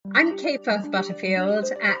Kay Firth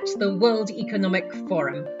Butterfield at the World Economic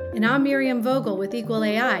Forum. And I'm Miriam Vogel with Equal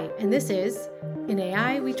AI, and this is In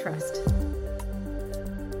AI We Trust.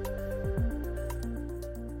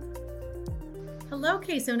 Hello,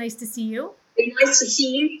 Kay. So nice to see you. Nice to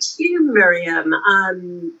see you too, Miriam.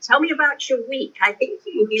 Tell me about your week. I think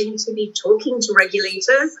you're going to be talking to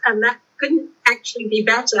regulators, and that couldn't actually be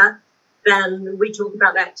better than we talk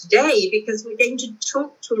about that today, because we're going to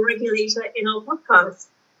talk to a regulator in our podcast,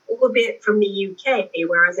 albeit from the UK,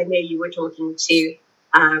 whereas I know you were talking to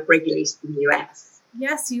regulators in the US.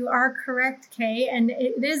 Yes, you are correct, Kay. And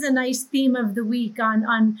it is a nice theme of the week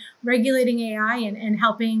on regulating AI and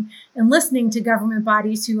helping and listening to government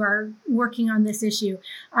bodies who are working on this issue.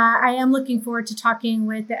 I am looking forward to talking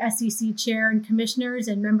with the SEC chair and commissioners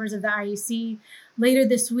and members of the IEC later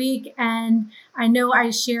this week. And I know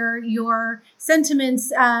I share your sentiments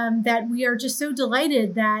that we are just so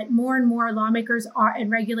delighted that more and more lawmakers and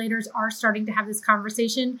regulators are starting to have this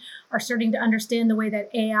conversation, are starting to understand the way that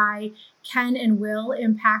AI can and will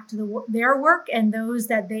impact their work and those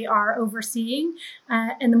that they are overseeing.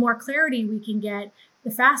 And the more clarity we can get,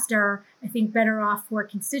 the faster, I think, better off for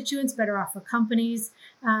constituents, better off for companies.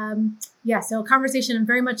 So a conversation I'm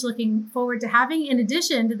very much looking forward to having, in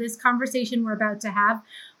addition to this conversation we're about to have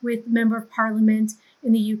with Member of Parliament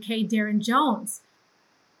in the UK, Darren Jones.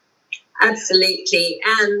 Absolutely.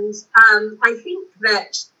 And I think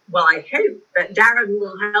that, I hope that Darren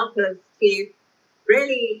will help us to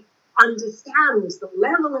really understand the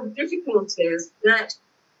level of difficulties that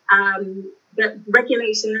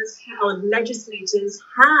regulators or legislators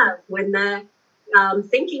have when they're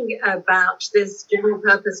thinking about this general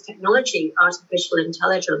purpose technology, artificial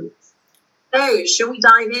intelligence. So, shall we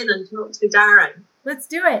dive in and talk to Darren? Let's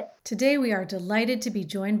do it. Today, we are delighted to be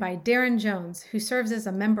joined by Darren Jones, who serves as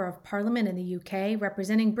a Member of Parliament in the UK,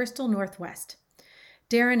 representing Bristol Northwest.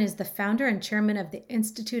 Darren is the founder and chairman of the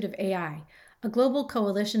Institute of AI, a global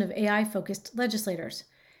coalition of AI-focused legislators.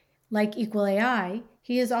 Like Equal AI,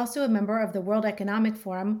 he is also a member of the World Economic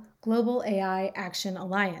Forum Global AI Action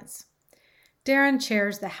Alliance. Darren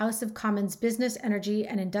chairs the House of Commons Business, Energy,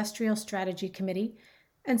 and Industrial Strategy Committee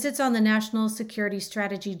and sits on the National Security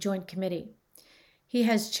Strategy Joint Committee. He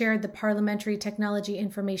has chaired the Parliamentary Technology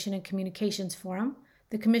Information and Communications Forum,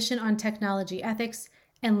 the Commission on Technology Ethics,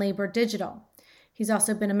 and Labor Digital. He's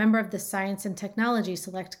also been a member of the Science and Technology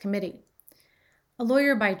Select Committee. A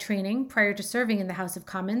lawyer by training, prior to serving in the House of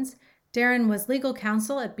Commons, Darren was legal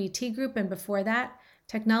counsel at BT Group and before that,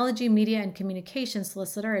 technology, media, and communications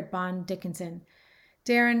solicitor at Bond Dickinson.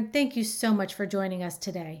 Darren, thank you so much for joining us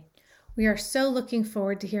today. We are so looking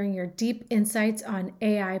forward to hearing your deep insights on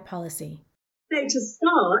AI policy. So to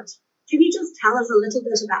start, can you just tell us a little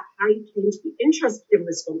bit about how you came to be interested in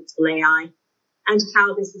responsible AI and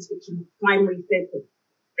how this has become a primary focus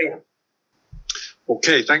for you?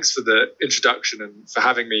 Okay, thanks for the introduction and for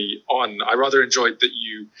having me on. I rather enjoyed that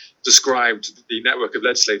you described the network of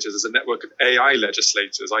legislators as a network of AI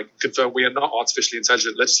legislators. I can confirm we are not artificially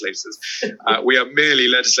intelligent legislators. We are merely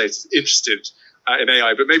legislators interested in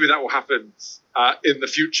AI, but maybe that will happen in the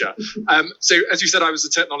future. So as you said, I was a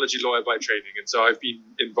technology lawyer by training, and so I've been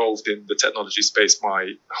involved in the technology space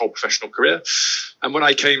my whole professional career. And when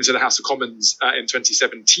I came to the House of Commons in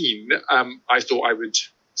 2017, I thought I would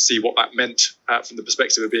see what that meant from the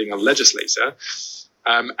perspective of being a legislator.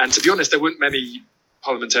 And to be honest, there weren't many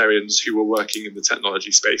parliamentarians who were working in the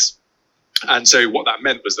technology space. And so what that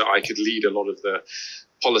meant was that I could lead a lot of the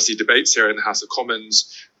policy debates here in the House of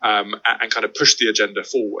Commons and kind of push the agenda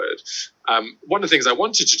forward. One of the things I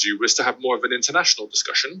wanted to do was to have more of an international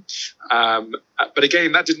discussion. But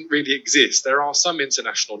again, that didn't really exist. There are some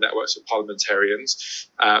international networks of parliamentarians,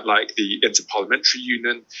 like the Interparliamentary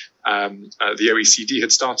Union. The OECD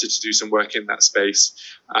had started to do some work in that space.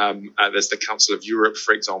 There's the Council of Europe,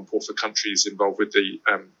 for example, for countries involved with the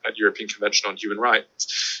European Convention on Human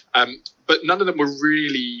Rights. But none of them were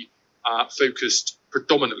really focused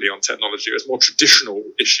predominantly on technology. It was more traditional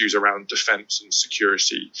issues around defense and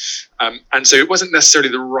security. And so it wasn't necessarily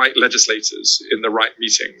the right legislators in the right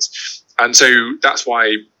meetings. And so that's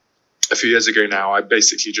why a few years ago now, I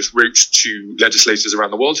basically just wrote to legislators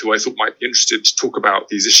around the world who I thought might be interested to talk about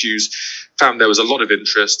these issues, found there was a lot of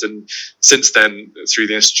interest. And since then, through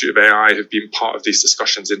the Institute of AI, have been part of these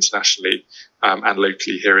discussions internationally and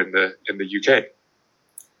locally here in the UK.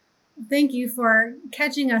 Thank you for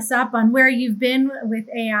catching us up on where you've been with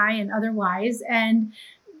AI and otherwise. And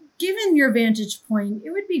given your vantage point, it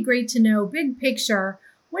would be great to know, big picture,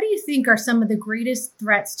 what do you think are some of the greatest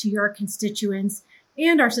threats to your constituents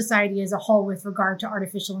and our society as a whole with regard to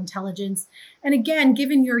artificial intelligence? And again,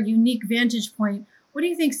 given your unique vantage point, what do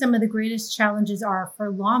you think some of the greatest challenges are for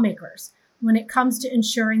lawmakers when it comes to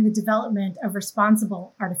ensuring the development of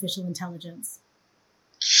responsible artificial intelligence?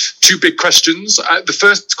 Two big questions. The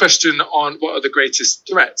first question on what are the greatest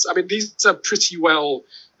threats? I mean, these are pretty well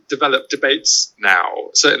developed debates now,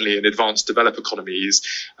 certainly in advanced developed economies.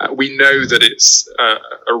 We know that it's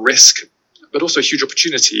a risk, but also a huge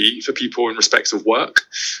opportunity for people in respects of work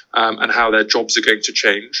and how their jobs are going to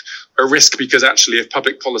change. A risk because actually if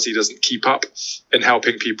public policy doesn't keep up in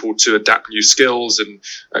helping people to adapt new skills and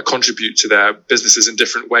contribute to their businesses in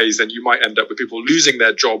different ways, then you might end up with people losing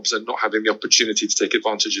their jobs and not having the opportunity to take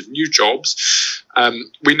advantage of new jobs.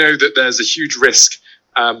 We know that there's a huge risk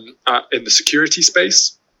in the security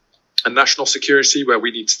space and national security, where we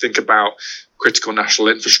need to think about critical national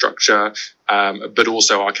infrastructure, but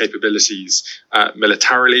also our capabilities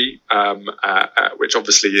militarily, which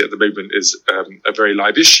obviously at the moment is a very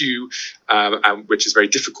live issue, and which is very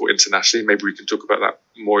difficult internationally. Maybe we can talk about that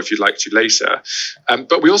more if you'd like to later.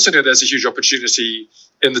 But we also know there's a huge opportunity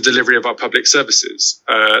in the delivery of our public services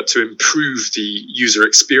to improve the user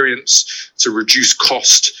experience, to reduce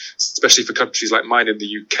cost, especially for countries like mine in the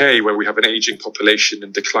UK, where we have an aging population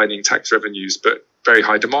and declining tax revenues, but very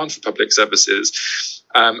high demand for public services.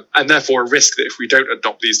 And therefore a risk that if we don't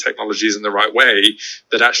adopt these technologies in the right way,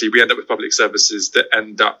 that actually we end up with public services that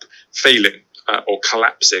end up failing or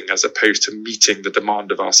collapsing, as opposed to meeting the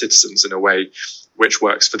demand of our citizens in a way which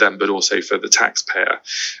works for them, but also for the taxpayer.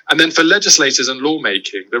 And then for legislators and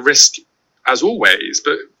lawmaking, the risk, as always,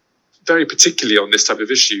 but very particularly on this type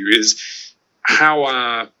of issue, is how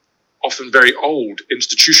our often very old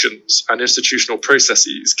institutions and institutional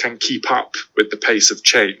processes can keep up with the pace of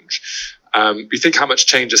change. You think how much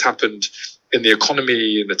change has happened in the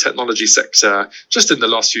economy, in the technology sector, just in the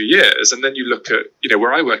last few years. And then you look at,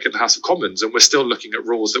 where I work in the House of Commons, and we're still looking at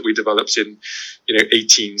rules that we developed in,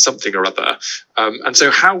 18 something or other. And so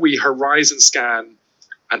how we horizon scan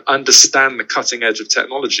and understand the cutting edge of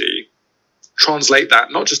technology, translate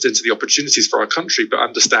that not just into the opportunities for our country, but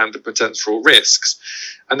understand the potential risks,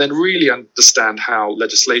 and then really understand how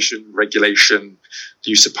legislation, regulation, the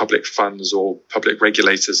use of public funds or public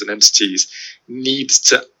regulators and entities needs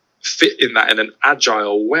to fit in that in an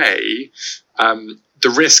agile way. The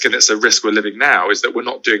risk, and it's a risk we're living now, is that we're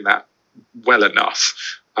not doing that well enough.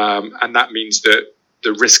 And that means that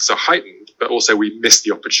the risks are heightened, but also we miss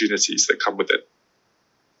the opportunities that come with it.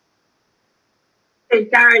 So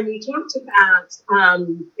Darren, you talked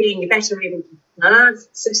about being better able to serve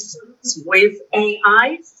citizens with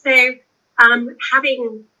AI. So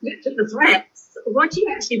having looked at the threats, what are you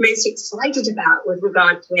actually most excited about with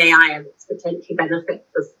regard to AI and its potential benefit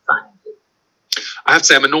for society? I have to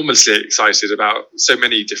say I'm enormously excited about so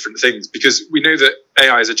many different things, because we know that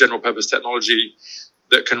AI is a general purpose technology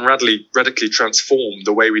that can radically transform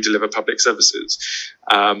the way we deliver public services.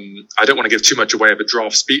 I don't want to give too much away of a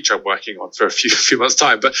draft speech I'm working on for a few months'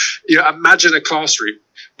 time, but imagine a classroom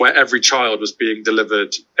where every child was being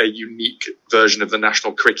delivered a unique version of the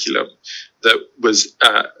national curriculum that was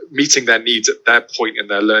meeting their needs at their point in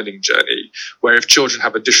their learning journey, where if children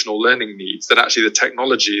have additional learning needs, that actually the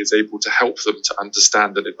technology is able to help them to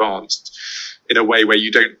understand and advance in a way where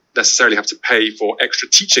you don't necessarily have to pay for extra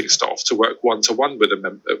teaching staff to work one-to-one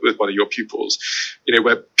with one of your pupils.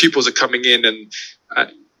 Where pupils are coming in and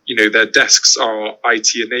their desks are IT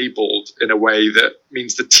enabled in a way that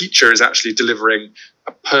means the teacher is actually delivering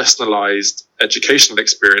a personalized educational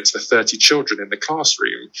experience for 30 children in the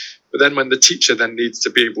classroom. But then when the teacher then needs to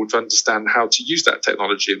be able to understand how to use that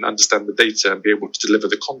technology and understand the data and be able to deliver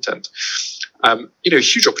the content,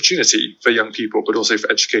 huge opportunity for young people, but also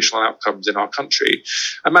for educational outcomes in our country.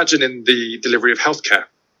 Imagine in the delivery of healthcare,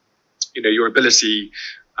 your ability,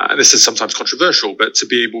 and this is sometimes controversial, but to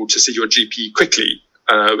be able to see your GP quickly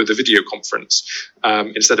with a video conference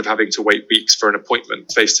instead of having to wait weeks for an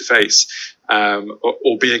appointment face to face,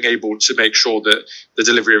 or being able to make sure that the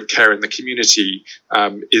delivery of care in the community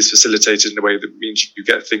is facilitated in a way that means you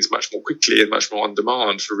get things much more quickly and much more on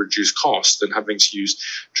demand for reduced cost than having to use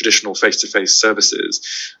traditional face-to-face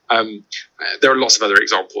services. There are lots of other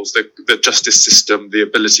examples. The justice system, the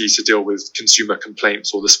ability to deal with consumer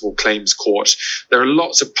complaints or the small claims court. There are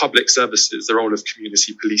lots of public services, the role of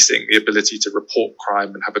community policing, the ability to report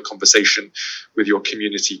crime and have a conversation with your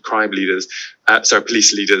community crime leaders,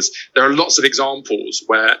 police leaders. There are lots of examples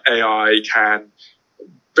where AI can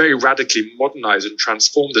very radically modernize and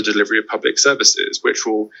transform the delivery of public services, which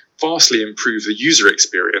will vastly improve the user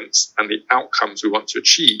experience and the outcomes we want to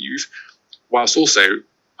achieve, whilst also,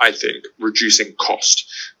 I think, reducing cost,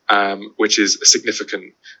 which is a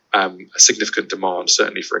significant demand,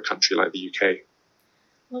 certainly for a country like the UK.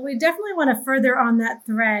 Well, we definitely want to further on that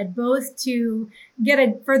thread, both to get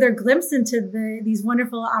a further glimpse into these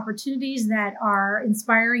wonderful opportunities that are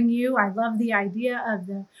inspiring you. I love the idea of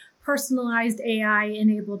the personalized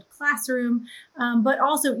AI-enabled classroom, but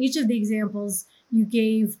also each of the examples you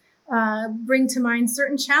gave bring to mind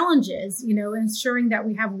certain challenges, ensuring that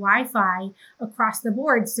we have Wi-Fi across the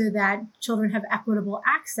board so that children have equitable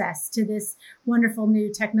access to this wonderful new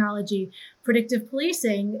technology. Predictive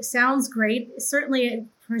policing sounds great. Certainly it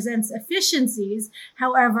presents efficiencies.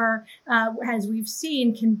 However, as we've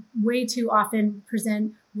seen, can way too often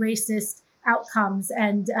present racist outcomes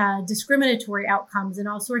and discriminatory outcomes in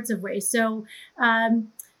all sorts of ways. So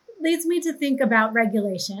leads me to think about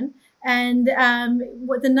regulation. And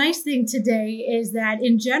what the nice thing today is that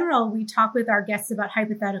in general, we talk with our guests about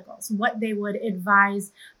hypotheticals, what they would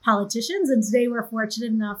advise politicians. And today we're fortunate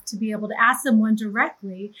enough to be able to ask someone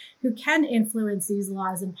directly who can influence these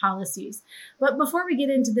laws and policies. But before we get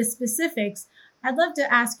into the specifics, I'd love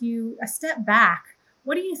to ask you a step back.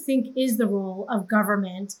 What do you think is the role of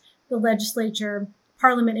government, the legislature,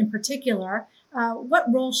 Parliament in particular?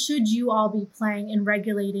 What role should you all be playing in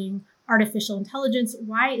regulating artificial intelligence?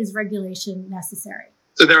 Why is regulation necessary?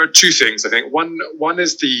 So there are two things, I think. One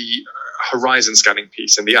is the horizon scanning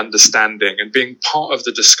piece and the understanding and being part of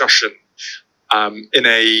the discussion in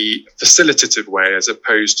a facilitative way as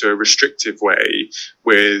opposed to a restrictive way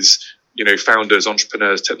with founders,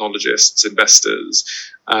 entrepreneurs, technologists, investors.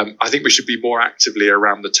 I think we should be more actively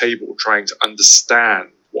around the table trying to understand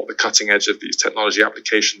what the cutting edge of these technology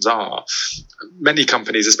applications are. Many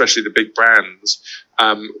companies, especially the big brands,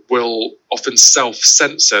 will often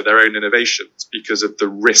self-censor their own innovations because of the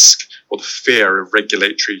risk or the fear of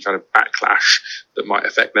regulatory kind of backlash that might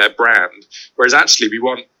affect their brand. Whereas actually we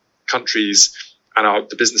want countries and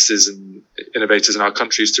the businesses and innovators in our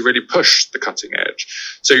countries to really push the cutting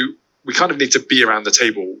edge. So we kind of need to be around the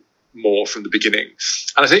table more from the beginning.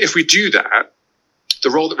 And I think if we do that, the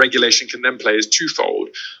role that regulation can then play is twofold.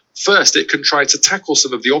 First, it can try to tackle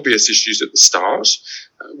some of the obvious issues at the start.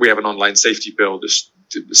 We have an online safety bill that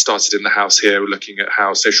started in the House here, looking at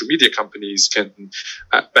how social media companies can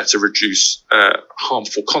better reduce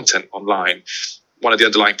harmful content online. One of the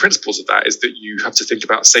underlying principles of that is that you have to think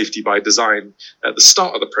about safety by design at the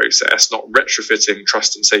start of the process, not retrofitting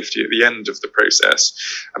trust and safety at the end of the process.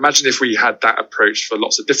 Imagine if we had that approach for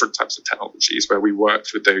lots of different types of technologies, where we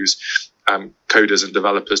worked with those coders and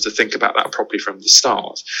developers to think about that properly from the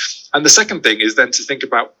start. And the second thing is then to think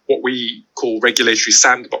about what we call regulatory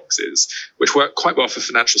sandboxes, which work quite well for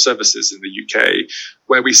financial services in the UK,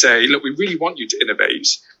 where we say, look, we really want you to innovate.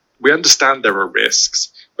 We understand there are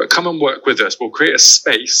risks, but come and work with us. We'll create a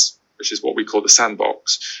space, which is what we call the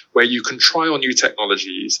sandbox, where you can try on new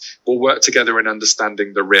technologies. We'll work together in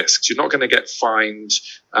understanding the risks. You're not going to get fined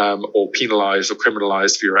or penalized or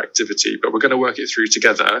criminalized for your activity, but we're going to work it through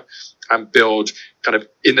together and build kind of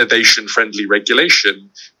innovation-friendly regulation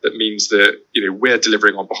that means that we're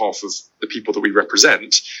delivering on behalf of the people that we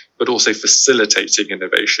represent, but also facilitating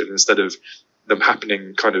innovation instead of them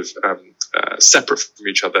happening kind of separate from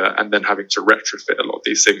each other and then having to retrofit a lot of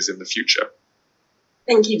these things in the future.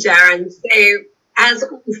 Thank you, Darren. So, as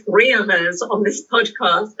all three of us on this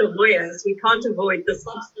podcast are lawyers, we can't avoid the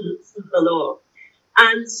substance of the law.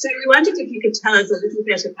 So we wondered if you could tell us a little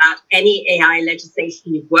bit about any AI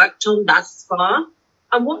legislation you've worked on thus far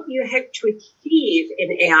and what you hope to achieve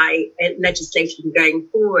in AI legislation going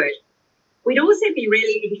forward. We'd also be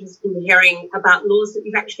really interested in hearing about laws that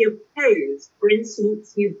you've actually opposed. For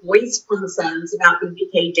instance, you voiced concerns about the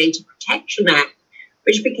UK Data Protection Act,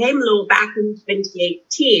 which became law back in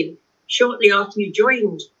 2018, shortly after you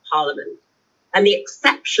joined Parliament, and the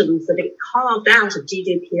exceptions that it carved out of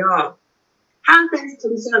GDPR. How have those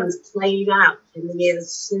concerns played out in the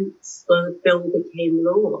years since the bill became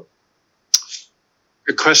law?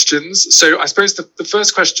 Good questions. So I suppose the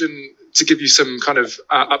first question, to give you some kind of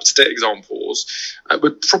up-to-date examples,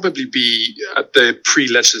 would probably be the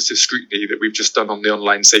pre-legislative scrutiny that we've just done on the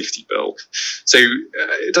online safety bill. So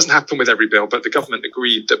it doesn't happen with every bill, but the government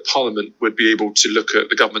agreed that Parliament would be able to look at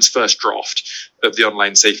the government's first draft of the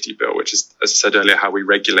online safety bill, which is, as I said earlier, how we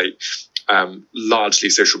regulate largely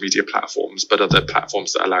social media platforms, but other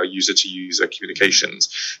platforms that allow user-to-user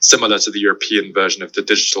communications, similar to the European version of the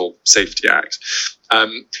Digital Safety Act.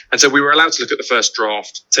 And so we were allowed to look at the first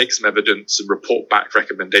draft, take some evidence and report back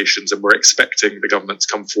recommendations, and we're expecting the government to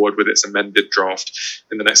come forward with its amended draft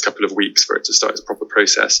in the next couple of weeks for it to start its proper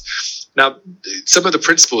process. Now, some of the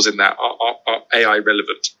principles in that are AI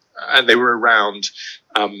relevant, and they were around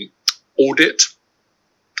audit,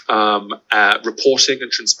 reporting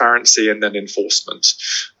and transparency, and then enforcement,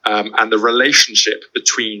 and the relationship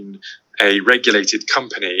between a regulated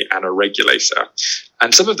company and a regulator.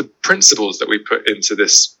 And some of the principles that we put into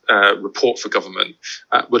this report for government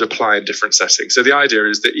would apply in different settings. So the idea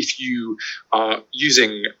is that if you are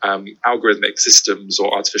using algorithmic systems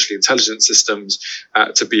or artificial intelligence systems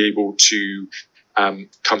to be able to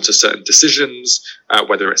come to certain decisions,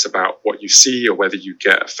 whether it's about what you see or whether you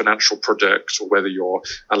get a financial product or whether you're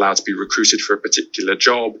allowed to be recruited for a particular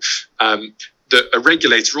job, that a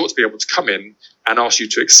regulator ought to be able to come in and ask you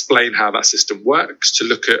to explain how that system works, to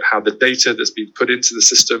look at how the data that's been put into the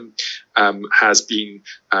system has been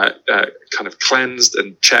kind of cleansed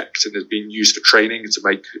and checked and has been used for training to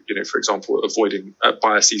make, for example, avoiding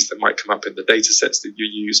biases that might come up in the data sets that you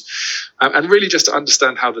use, and really just to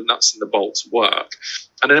understand how the nuts and the bolts work.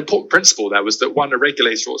 And an important principle there was that, one, a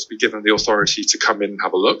regulator ought to be given the authority to come in and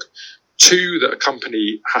have a look. Two, that a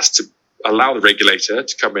company has to allow the regulator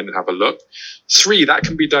to come in and have a look. Three, that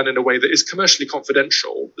can be done in a way that is commercially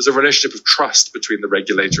confidential. There's a relationship of trust between the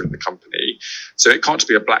regulator and the company. So it can't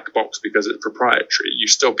be a black box because it's proprietary. You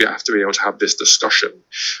still have to be able to have this discussion.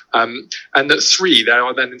 And that three, there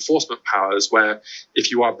are then enforcement powers where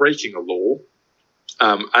if you are breaking a law,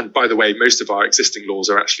 and by the way, most of our existing laws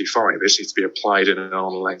are actually fine. They just need to be applied in an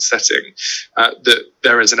online setting. That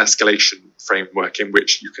there is an escalation framework in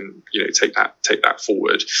which you can, take that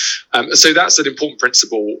forward. So that's an important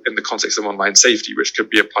principle in the context of online safety, which could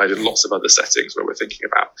be applied in lots of other settings where we're thinking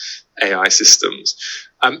about AI systems.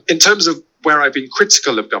 In terms of where I've been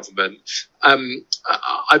critical of government,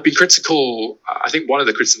 I've been critical. I think one of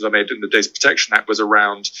the criticisms I made in the Data Protection Act was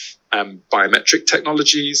around biometric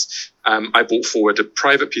technologies. I brought forward a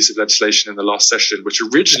private piece of legislation in the last session, which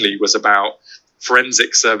originally was about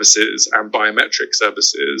forensic services and biometric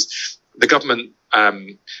services. The government,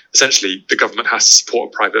 essentially, the government has to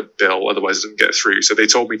support a private bill, otherwise it doesn't get through. So they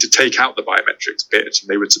told me to take out the biometrics bit and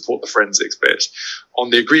they would support the forensics bit on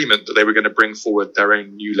the agreement that they were going to bring forward their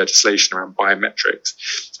own new legislation around biometrics.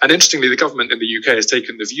 And interestingly, the government in the UK has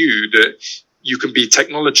taken the view that you can be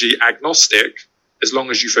technology agnostic as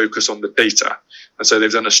long as you focus on the data. And so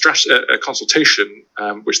they've done a consultation,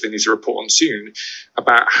 which they need to report on soon,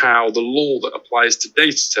 about how the law that applies to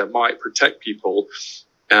data might protect people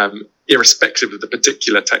irrespective of the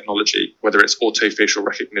particular technology, whether it's autofacial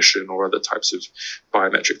recognition or other types of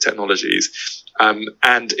biometric technologies.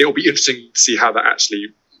 And it'll be interesting to see how that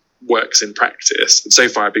actually works in practice. And so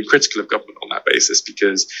far, I've been critical of government on that basis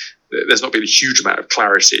because there's not been a huge amount of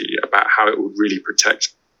clarity about how it would really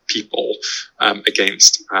protect people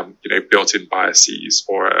against built-in biases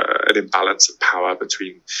or an imbalance of power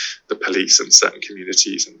between the police and certain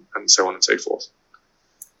communities and so on and so forth.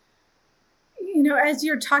 As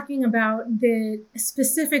you're talking about the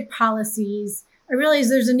specific policies, I realize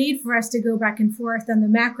there's a need for us to go back and forth on the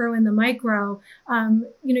macro and the micro.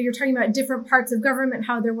 You're talking about different parts of government,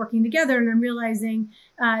 how they're working together. And I'm realizing,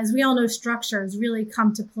 as we all know, structures really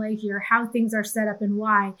come to play here, how things are set up and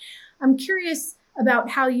why. I'm curious about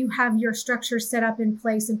how you have your structure set up in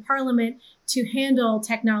place in Parliament to handle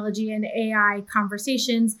technology and AI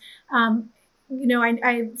conversations.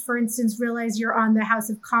 I, for instance, realize you're on the House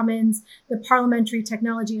of Commons, the Parliamentary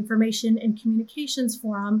Technology Information and Communications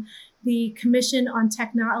Forum, the Commission on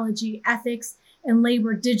Technology Ethics, and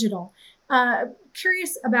Labor Digital.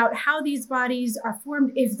 Curious about how these bodies are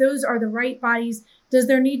formed. If those are the right bodies, does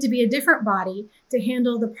there need to be a different body to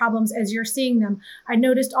handle the problems as you're seeing them? I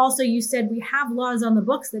noticed also you said we have laws on the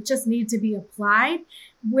books that just need to be applied.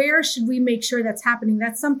 Where should we make sure that's happening?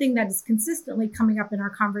 That's something that is consistently coming up in our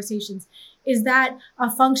conversations. Is that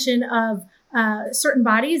a function of certain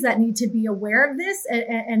bodies that need to be aware of this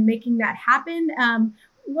and making that happen?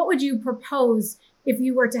 What would you propose if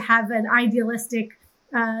you were to have an idealistic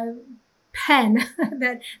pen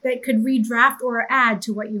that could redraft or add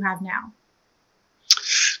to what you have now?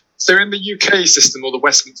 So in the UK system or the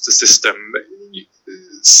Westminster system,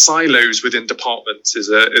 silos within departments is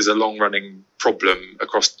a long-running problem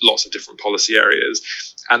across lots of different policy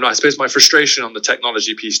areas. And I suppose my frustration on the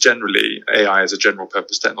technology piece generally, AI as a general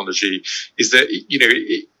purpose technology, is that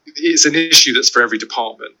it's an issue that's for every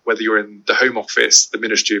department, whether you're in the Home Office, the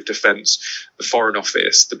Ministry of Defence, the Foreign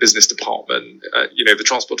Office, the Business Department, the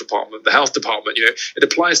Transport Department, the Health Department. It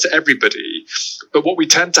applies to everybody. But what we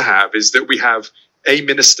tend to have is that we have a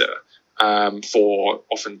minister for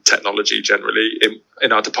often technology generally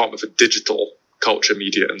in our department for digital, culture,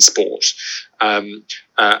 media and sport.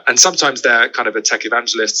 And sometimes they're kind of a tech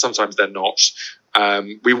evangelist, sometimes they're not.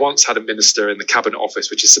 We once had a minister in the Cabinet Office,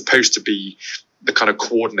 which is supposed to be the kind of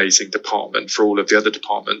coordinating department for all of the other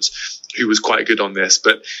departments, who was quite good on this.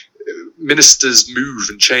 But ministers move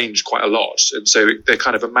and change quite a lot. And so their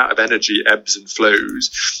kind of amount of energy ebbs and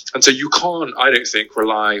flows. And so you can't, I don't think,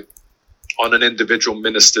 rely on an individual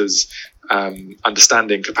minister's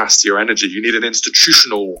understanding, capacity, or energy. You need an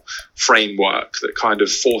institutional framework that kind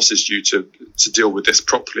of forces you to deal with this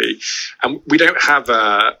properly. And we don't have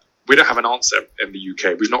an answer in the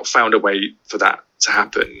UK. We've not found a way for that to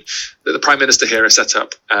happen. The Prime Minister here has set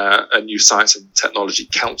up a new Science and Technology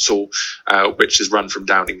Council, which is run from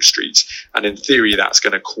Downing Street. And in theory, that's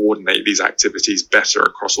going to coordinate these activities better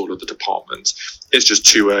across all of the departments. It's just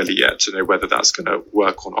too early yet to know whether that's going to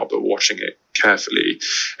work or not, but we're watching it carefully.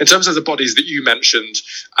 In terms of the bodies that you mentioned,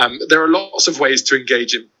 there are lots of ways to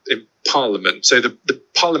engage in Parliament. So the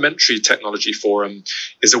Parliamentary Technology Forum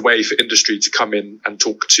is a way for industry to come in and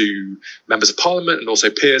talk to members of Parliament and also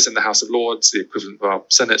peers in the House of Lords, the equivalent of our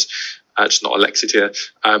Senate, just not elected here,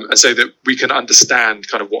 and so that we can understand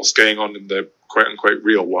kind of what's going on in the quote-unquote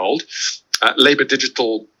real world. Labour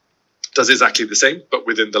Digital does exactly the same, but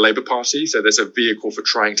within the Labour Party. So there's a vehicle for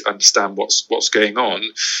trying to understand what's going on.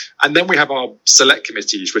 And then we have our select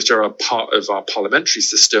committees, which are a part of our parliamentary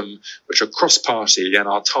system, which are cross-party and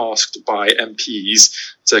are tasked by MPs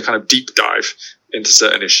to kind of deep dive into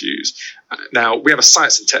certain issues. Now, we have a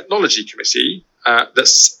Science and Technology Committee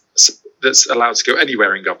that's allowed to go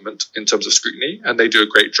anywhere in government in terms of scrutiny, and they do a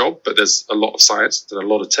great job, but there's a lot of science and a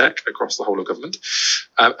lot of tech across the whole of government.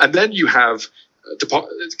 And then you have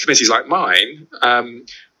committees like mine,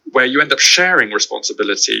 where you end up sharing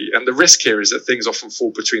responsibility. And the risk here is that things often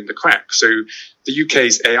fall between the cracks. So the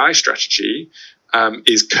UK's AI strategy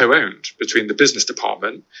is co-owned between the business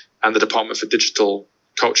department and the Department for Digital,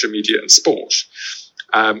 Culture, Media and Sport.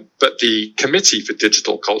 But the Committee for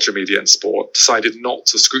Digital, Culture, Media and Sport decided not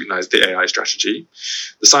to scrutinise the AI strategy.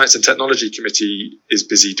 The Science and Technology Committee is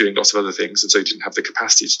busy doing lots of other things, and so didn't have the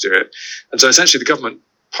capacity to do it. And so essentially the government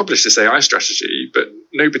published this AI strategy, but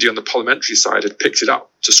nobody on the parliamentary side had picked it up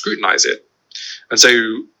to scrutinise it. And so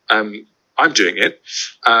I'm doing it,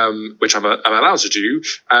 which I'm allowed to do.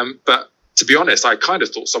 But to be honest, I kind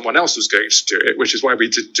of thought someone else was going to do it, which is why we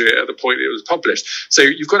didn't do it at the point it was published. So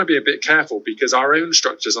you've got to be a bit careful, because our own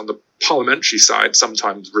structures on the parliamentary side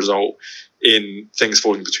sometimes result in things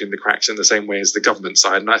falling between the cracks in the same way as the government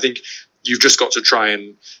side. And I think you've just got to try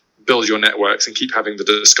and build your networks and keep having the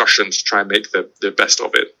discussion to try and make the best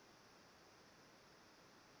of it.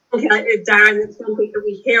 Darren, it's something that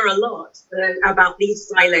we hear a lot about these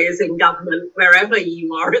silos in government, wherever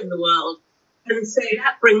you are in the world. And so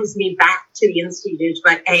that brings me back to the Institute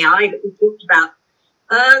of AI that we talked about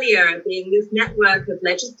earlier, being this network of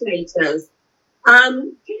legislators.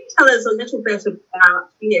 Can you tell us a little bit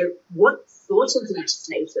about, what sort of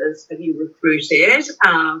legislators have you recruited,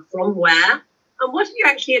 from where? And what have you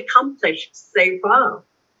actually accomplished so far?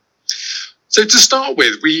 So to start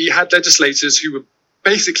with, we had legislators who were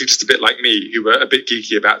basically just a bit like me, who were a bit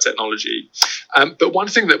geeky about technology. But one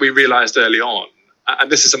thing that we realised early on,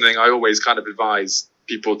 and this is something I always kind of advise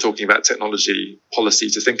people talking about technology policy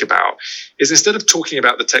to think about, is instead of talking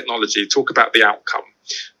about the technology, talk about the outcome.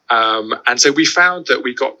 And so we found that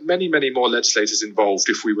we got many, many more legislators involved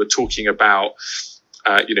if we were talking about,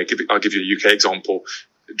 I'll give you a UK example.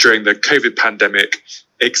 During the COVID pandemic,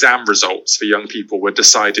 exam results for young people were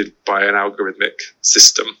decided by an algorithmic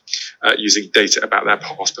system using data about their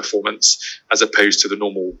past performance, as opposed to the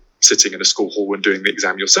normal sitting in a school hall and doing the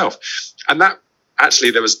exam yourself. And that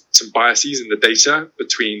actually, there was some biases in the data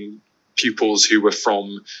between pupils who were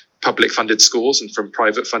from public funded schools and from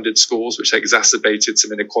private funded schools, which exacerbated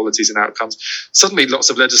some inequalities in outcomes. Suddenly, lots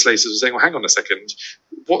of legislators were saying, well, hang on a second,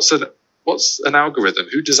 what's an algorithm?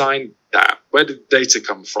 Who designed that? Where did data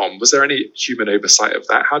come from? Was there any human oversight of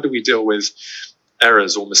that? How do we deal with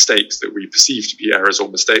errors or mistakes that we perceive to be errors or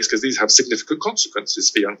mistakes? Because these have significant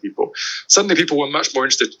consequences for young people. Suddenly people were much more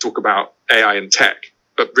interested to talk about AI and tech,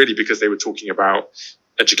 but really because they were talking about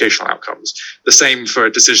educational outcomes. The same for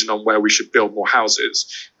a decision on where we should build more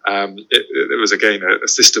houses. It was, again, a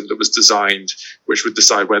system that was designed which would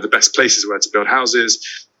decide where the best places were to build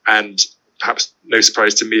houses. And perhaps no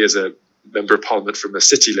surprise to me as a member of parliament from a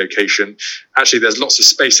city location, actually there's lots of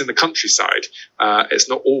space in the countryside. It's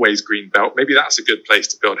not always green belt. Maybe that's a good place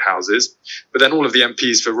to build houses. But then all of the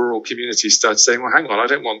MPs for rural communities started saying, well, hang on, I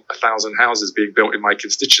don't want 1,000 houses being built in my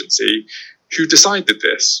constituency. Who decided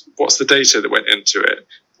this? What's the data that went into it?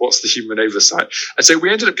 What's the human oversight? And so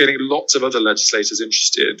we ended up getting lots of other legislators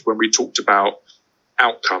interested when we talked about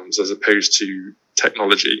outcomes as opposed to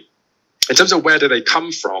technology. In terms of where do they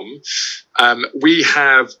come from, we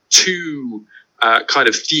have two kind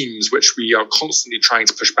of themes which we are constantly trying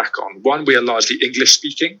to push back on. One, we are largely English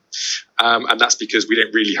speaking, and that's because we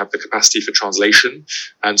don't really have the capacity for translation.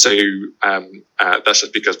 And so that's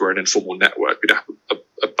just because we're an informal network. We don't have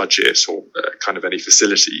a budget or kind of any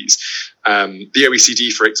facilities. The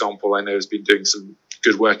OECD, for example, I know has been doing some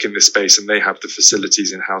good work in this space, and they have the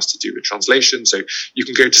facilities in-house to do with translation. So you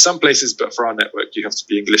can go to some places, but for our network, you have to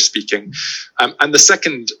be English speaking. And the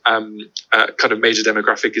second kind of major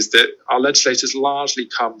demographic is that our legislators largely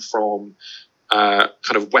come from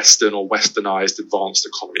kind of Western or Westernized advanced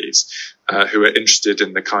economies who are interested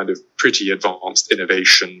in the kind of pretty advanced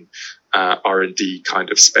innovation, R&D kind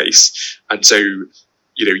of space. And so,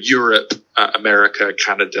 Europe, America,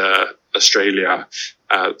 Canada, Australia,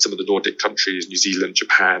 some of the Nordic countries, New Zealand,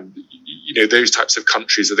 Japan, those types of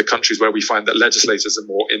countries are the countries where we find that legislators are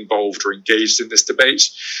more involved or engaged in this debate.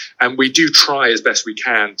 And we do try as best we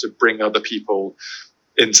can to bring other people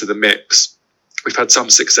into the mix. We've had some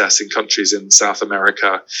success in countries in South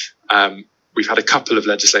America. We've had a couple of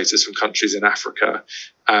legislators from countries in Africa,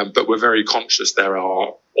 but we're very conscious there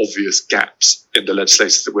are obvious gaps in the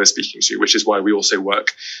legislators that we're speaking to, which is why we also work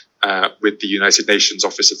with the United Nations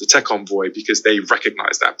Office of the Tech Envoy, because they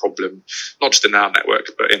recognize that problem, not just in our network,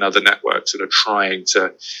 but in other networks, and are trying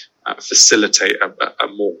to facilitate a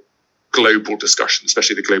more global discussion,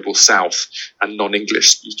 especially the global South and non-English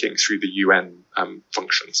speaking through the UN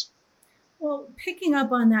functions. Well, picking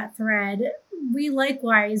up on that thread, we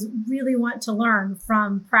likewise really want to learn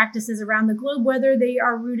from practices around the globe, whether they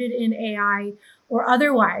are rooted in AI or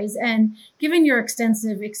otherwise. And given your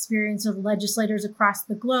extensive experience with legislators across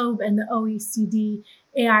the globe and the OECD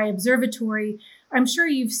AI Observatory, I'm sure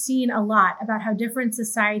you've seen a lot about how different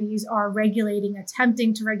societies are regulating,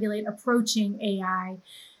 attempting to regulate, approaching AI.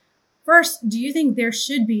 First, do you think there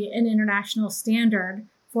should be an international standard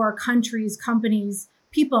for countries, companies,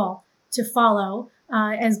 people to follow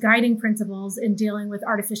as guiding principles in dealing with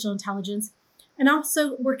artificial intelligence? And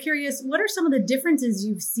also, we're curious, what are some of the differences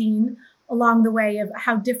you've seen along the way of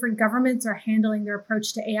how different governments are handling their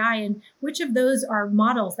approach to AI, and which of those are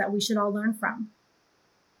models that we should all learn from?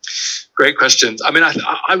 Great questions. I mean,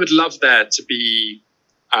 I would love there to be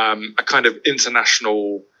a kind of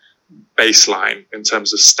international baseline in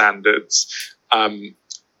terms of standards.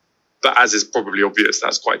 But as is probably obvious,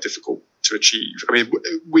 that's quite difficult to achieve. I mean,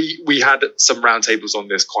 we had some roundtables on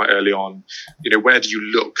this quite early on. Where do you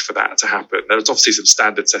look for that to happen? There's obviously some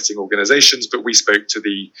standard setting organizations, but we spoke to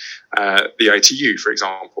the ITU, for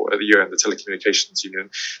example, at the UN, the Telecommunications Union,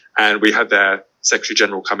 and we had their Secretary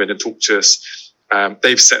General come in and talk to us.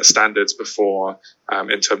 They've set standards before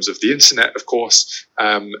in terms of the internet, of course,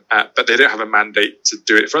 but they don't have a mandate to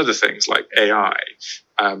do it for other things like AI.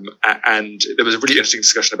 And there was a really interesting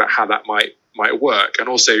discussion about how that might work. And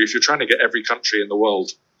also, if you're trying to get every country in the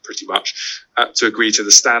world, pretty much, to agree to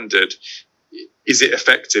the standard, is it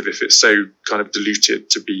effective if it's so kind of diluted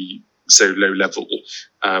to be so low level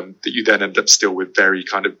that you then end up still with very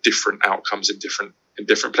kind of different outcomes in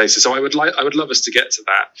different places? So I would love us to get to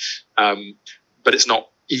that. But it's not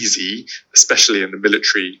easy, especially in the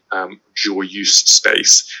military dual use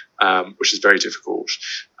space, which is very difficult.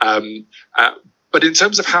 But in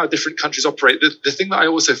terms of how different countries operate, the thing that I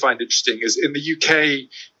also find interesting is in the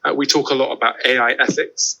UK, we talk a lot about AI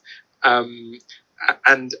ethics. And,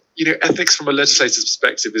 ethics from a legislator's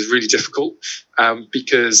perspective is really difficult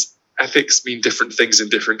because ethics mean different things in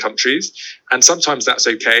different countries. And sometimes that's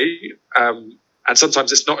okay. And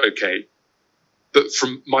sometimes it's not okay. But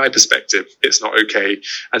from my perspective, it's not okay.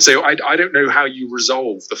 And so I don't know how you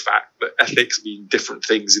resolve the fact that ethics mean different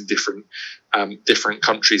things in different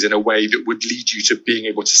countries in a way that would lead you to being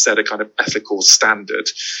able to set a kind of ethical standard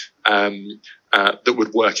that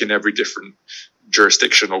would work in every different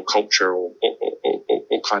jurisdiction or culture or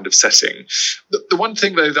kind of setting. The one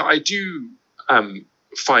thing, though, that I do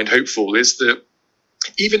find hopeful is that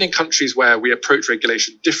even in countries where we approach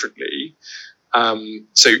regulation differently,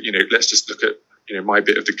 so, let's just look at my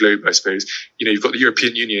bit of the globe, I suppose. You've got the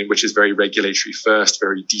European Union, which is very regulatory first,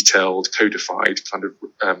 very detailed, codified kind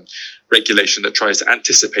of regulation that tries to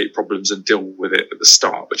anticipate problems and deal with it at the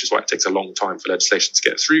start, which is why it takes a long time for legislation to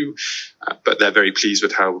get through. But they're very pleased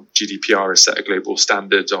with how GDPR has set a global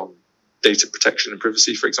standard on data protection and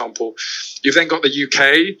privacy, for example. You've then got the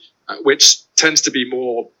UK, which tends to be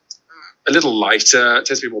a little lighter, it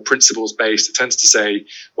tends to be more principles-based. It tends to say,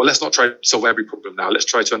 well, let's not try to solve every problem now. Let's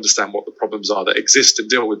try to understand what the problems are that exist and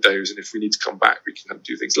deal with those. And if we need to come back, we can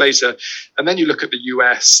do things later. And then you look at the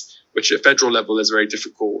US, which at federal level is very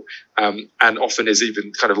difficult and often is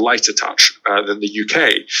even kind of lighter touch than the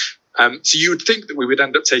UK. So you would think that we would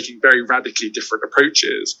end up taking very radically different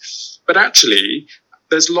approaches. But actually,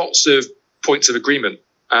 there's lots of points of agreement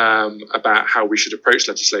about how we should approach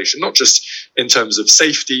legislation, not just in terms of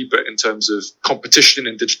safety, but in terms of competition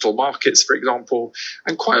in digital markets, for example,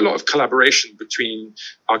 and quite a lot of collaboration between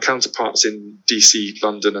our counterparts in DC,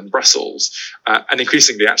 London, and Brussels, and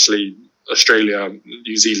increasingly actually Australia,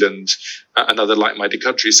 New Zealand, and other like-minded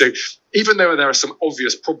countries. So even though there are some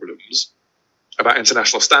obvious problems about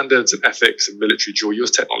international standards and ethics and military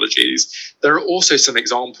dual-use technologies, there are also some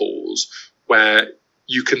examples where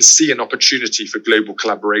you can see an opportunity for global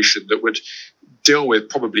collaboration that would deal with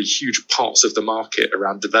probably huge parts of the market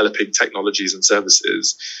around developing technologies and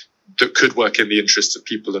services that could work in the interests of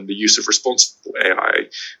people and the use of responsible AI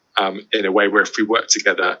in a way where if we work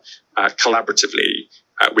together collaboratively,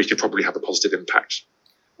 we could probably have a positive impact.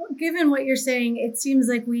 Well, given what you're saying, it seems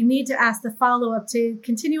like we need to ask the follow-up to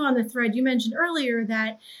continue on the thread. You mentioned earlier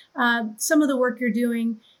that some of the work you're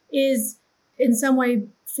doing is in some way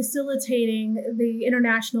facilitating the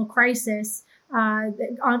international crisis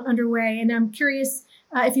underway. And I'm curious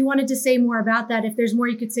if you wanted to say more about that, if there's more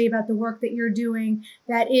you could say about the work that you're doing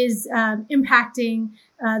that is impacting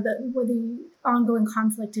the ongoing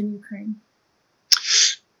conflict in Ukraine.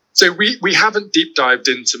 So we haven't deep dived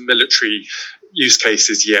into military use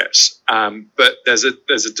cases yet, but there's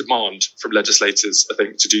a demand from legislators, I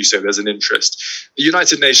think, to do so. There's an interest. The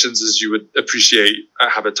United Nations, as you would appreciate,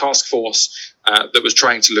 have a task force that was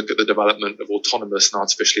trying to look at the development of autonomous and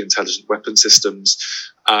artificially intelligent weapon systems.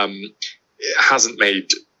 It hasn't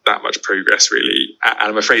made that much progress, really, and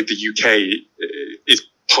I'm afraid the UK is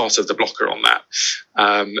part of the blocker on that.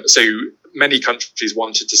 So many countries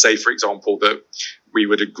wanted to say, for example, that we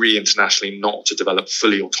would agree internationally not to develop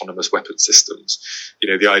fully autonomous weapon systems. You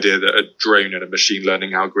know, the idea that a drone and a machine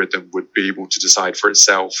learning algorithm would be able to decide for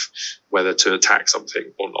itself whether to attack something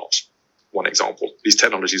or not. One example. These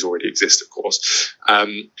technologies already exist, of course.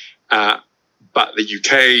 But the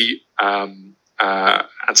UK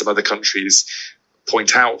and some other countries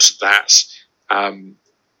point out that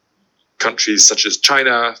countries such as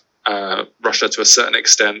China, Russia to a certain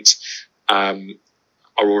extent,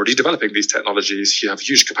 are already developing these technologies. You have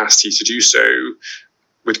huge capacity to do so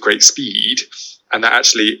with great speed. And that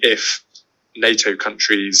actually, if NATO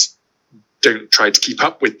countries don't try to keep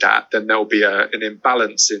up with that, then there'll be an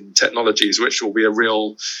imbalance in technologies, which will be a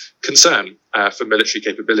real concern for military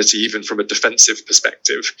capability, even from a defensive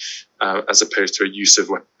perspective, as opposed to a use of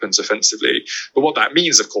weapons offensively. But what that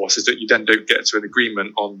means, of course, is that you then don't get to an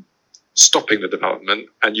agreement on stopping the development,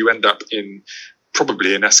 and you end up in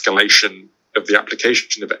probably an escalation of the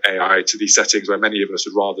application of AI to these settings where many of us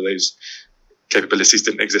would rather those capabilities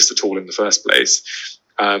didn't exist at all in the first place.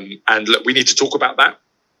 And look, we need to talk about that,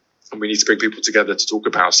 and we need to bring people together to talk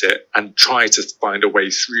about it and try to find a way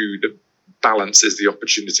through the balances, the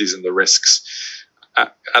opportunities and the risks.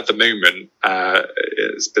 At the moment,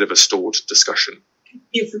 it's a bit of a stalled discussion. Thank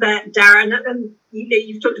you for that, Darren. And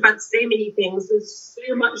you've talked about so many things. There's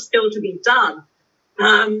so much still to be done.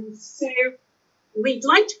 So we'd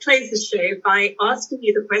like to close the show by asking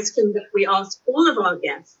you the question that we ask all of our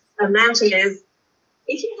guests, and that is,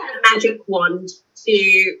 if you had a magic wand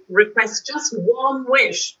to request just one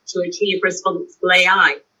wish to achieve responsible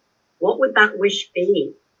AI, what would that wish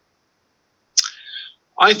be?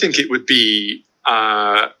 I think it would be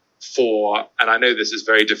for, and I know this is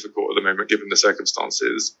very difficult at the moment given the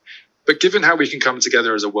circumstances, but given how we can come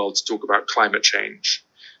together as a world to talk about climate change,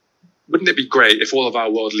 wouldn't it be great if all of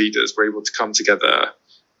our world leaders were able to come together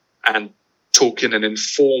and talk in an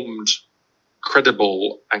informed,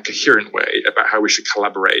 credible and coherent way about how we should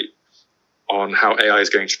collaborate on how AI is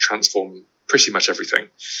going to transform pretty much everything,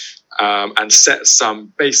 and set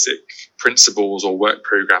some basic principles or work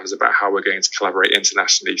programs about how we're going to collaborate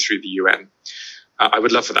internationally through the UN. I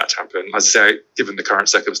would love for that to happen. As I say, given the current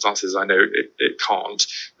circumstances, I know it can't.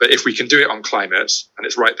 But if we can do it on climate, and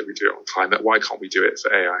it's right that we do it on climate, why can't we do it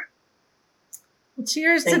for AI? Well,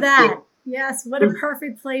 cheers to that. Yes, what a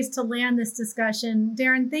perfect place to land this discussion.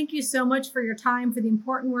 Darren, thank you so much for your time, for the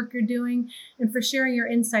important work you're doing, and for sharing your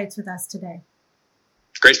insights with us today.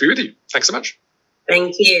 Great to be with you. Thanks so much.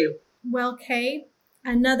 Thank you. Well, Kay,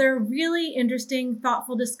 another really interesting,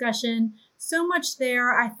 thoughtful discussion. So much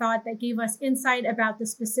there, I thought, that gave us insight about the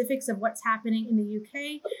specifics of what's happening in the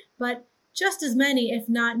UK, but just as many, if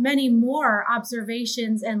not many more,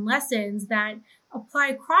 observations and lessons that apply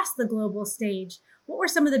across the global stage. What were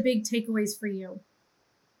some of the big takeaways for you?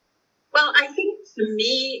 Well, I think for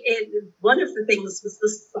me, one of the things was the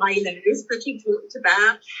silos that you talked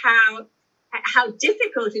about, how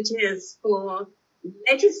difficult it is for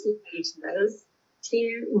legislators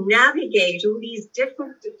to navigate all these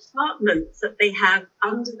different departments that they have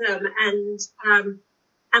under them, and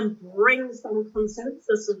and bring some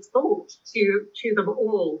consensus of thought to them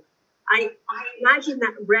all. I imagine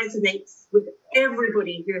that resonates with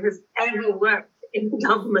everybody who has ever worked in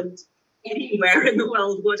government anywhere in the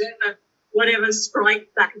world, whatever stripe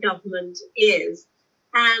that government is.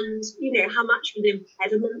 And, how much of an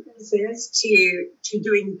impediment this is to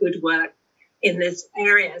doing good work in this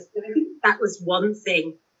area. So I think that was one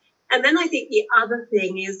thing. And then I think the other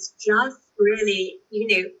thing is just really,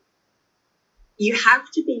 you have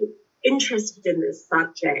to be interested in this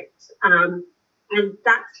subject. And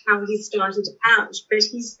that's how he started out. But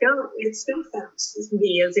it still felt to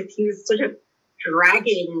me as if he was sort of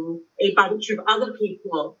dragging a bunch of other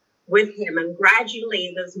people with him. And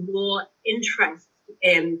gradually there's more interest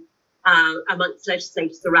in amongst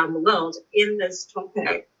legislators around the world in this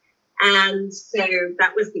topic. And so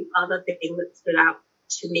that was the other thing that stood out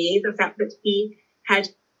to me, the fact that he had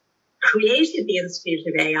created the Institute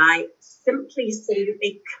of AI simply so that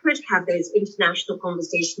they could have those international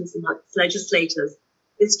conversations amongst legislators.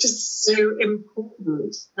 It's just so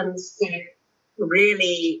important, and so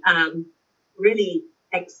really, really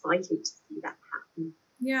excited to see that happen.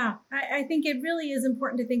 Yeah, I think it really is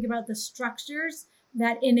important to think about the structures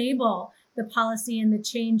that enable the policy and the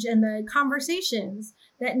change and the conversations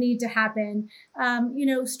that need to happen.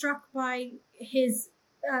 Struck by his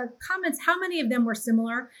comments, how many of them were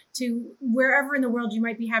similar to wherever in the world you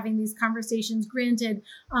might be having these conversations, granted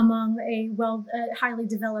among a highly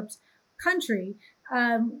developed country,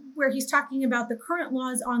 where he's talking about the current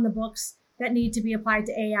laws on the books that need to be applied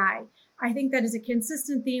to AI. I think that is a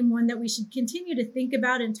consistent theme, one that we should continue to think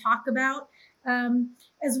about and talk about,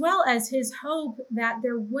 as well as his hope that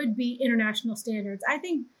there would be international standards. I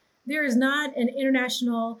think there is not an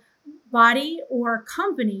international body or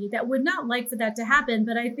company that would not like for that to happen.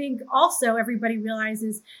 But I think also everybody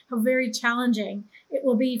realizes how very challenging it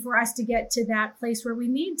will be for us to get to that place where we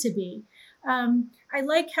need to be. I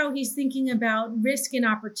like how he's thinking about risk and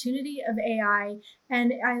opportunity of AI.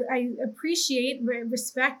 And I appreciate,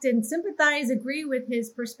 respect, and sympathize, agree with his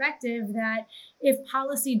perspective that if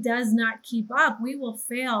policy does not keep up, we will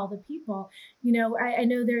fail the people. I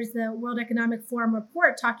know there's the World Economic Forum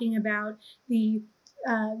report talking about the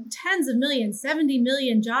tens of millions, 70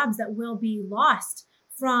 million jobs that will be lost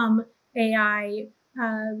from AI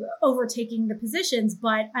overtaking the positions,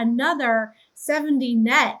 but another 70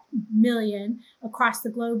 net million across the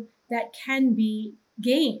globe that can be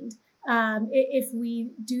gained if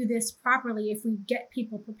we do this properly, if we get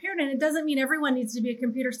people prepared. And it doesn't mean everyone needs to be a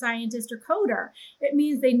computer scientist or coder. It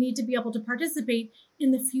means they need to be able to participate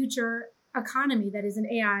in the future economy that is an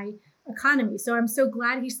AI economy. So I'm so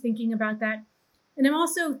glad he's thinking about that. And I'm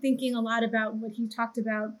also thinking a lot about what he talked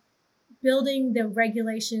about, building the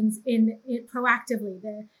regulations in proactively,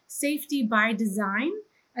 the safety by design,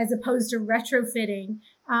 as opposed to retrofitting.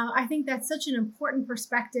 I think that's such an important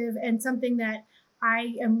perspective and something that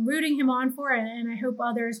I am rooting him on for, and I hope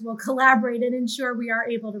others will collaborate and ensure we are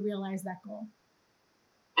able to realize that goal.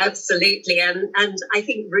 Absolutely. And I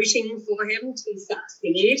think rooting for him to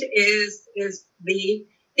succeed is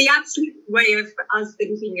the absolute way of us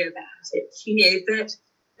thinking about it,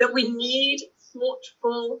 that we need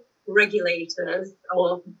thoughtful regulators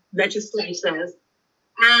or legislators,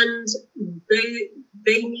 and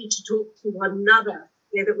they need to talk to one another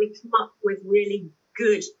so that we come up with really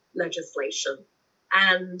good legislation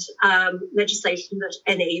and legislation that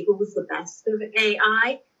enables the best of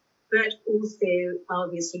AI, but also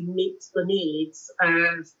obviously meets the needs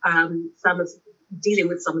of dealing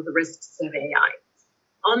with some of the risks of AI.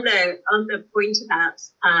 On the point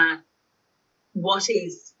about what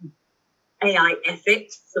is AI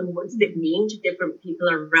ethics and what does it mean to different people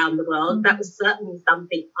around the world, that was certainly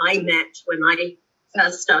something I met when I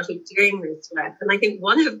first started doing this work. And I think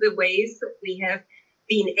one of the ways that we have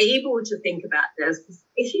been able to think about this is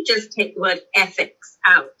if you just take the word ethics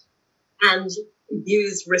out and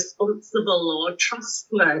use responsible or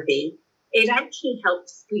trustworthy, it actually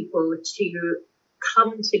helps people to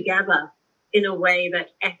come together in a way that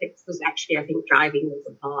ethics was actually, I think, driving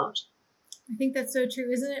us apart. I think that's so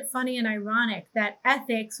true. Isn't it funny and ironic that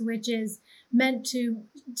ethics, which is meant to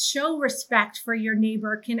show respect for your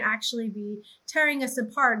neighbor, can actually be tearing us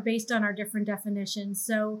apart based on our different definitions?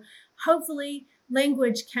 So hopefully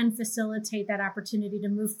language can facilitate that opportunity to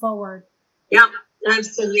move forward. Yeah,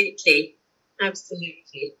 absolutely.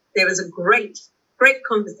 Absolutely. There was a great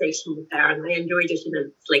conversation with Darren. I enjoyed it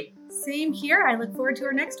immensely. Same here. I look forward to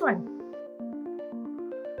our next one.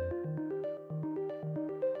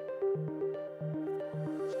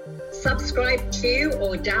 Subscribe to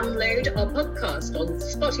or download our podcast on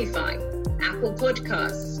Spotify, Apple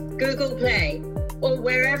Podcasts, Google Play, or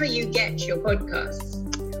wherever you get your podcasts.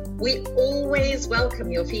 We always welcome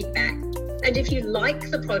your feedback. And if you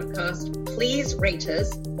like the podcast, please rate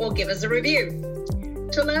us or give us a review.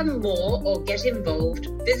 To learn more or get involved,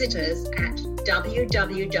 visit us at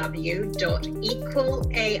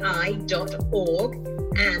www.equalai.org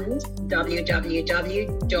and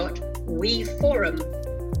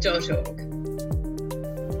www.weforum.org.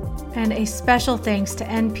 And a special thanks to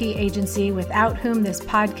NP Agency, without whom this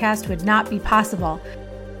podcast would not be possible.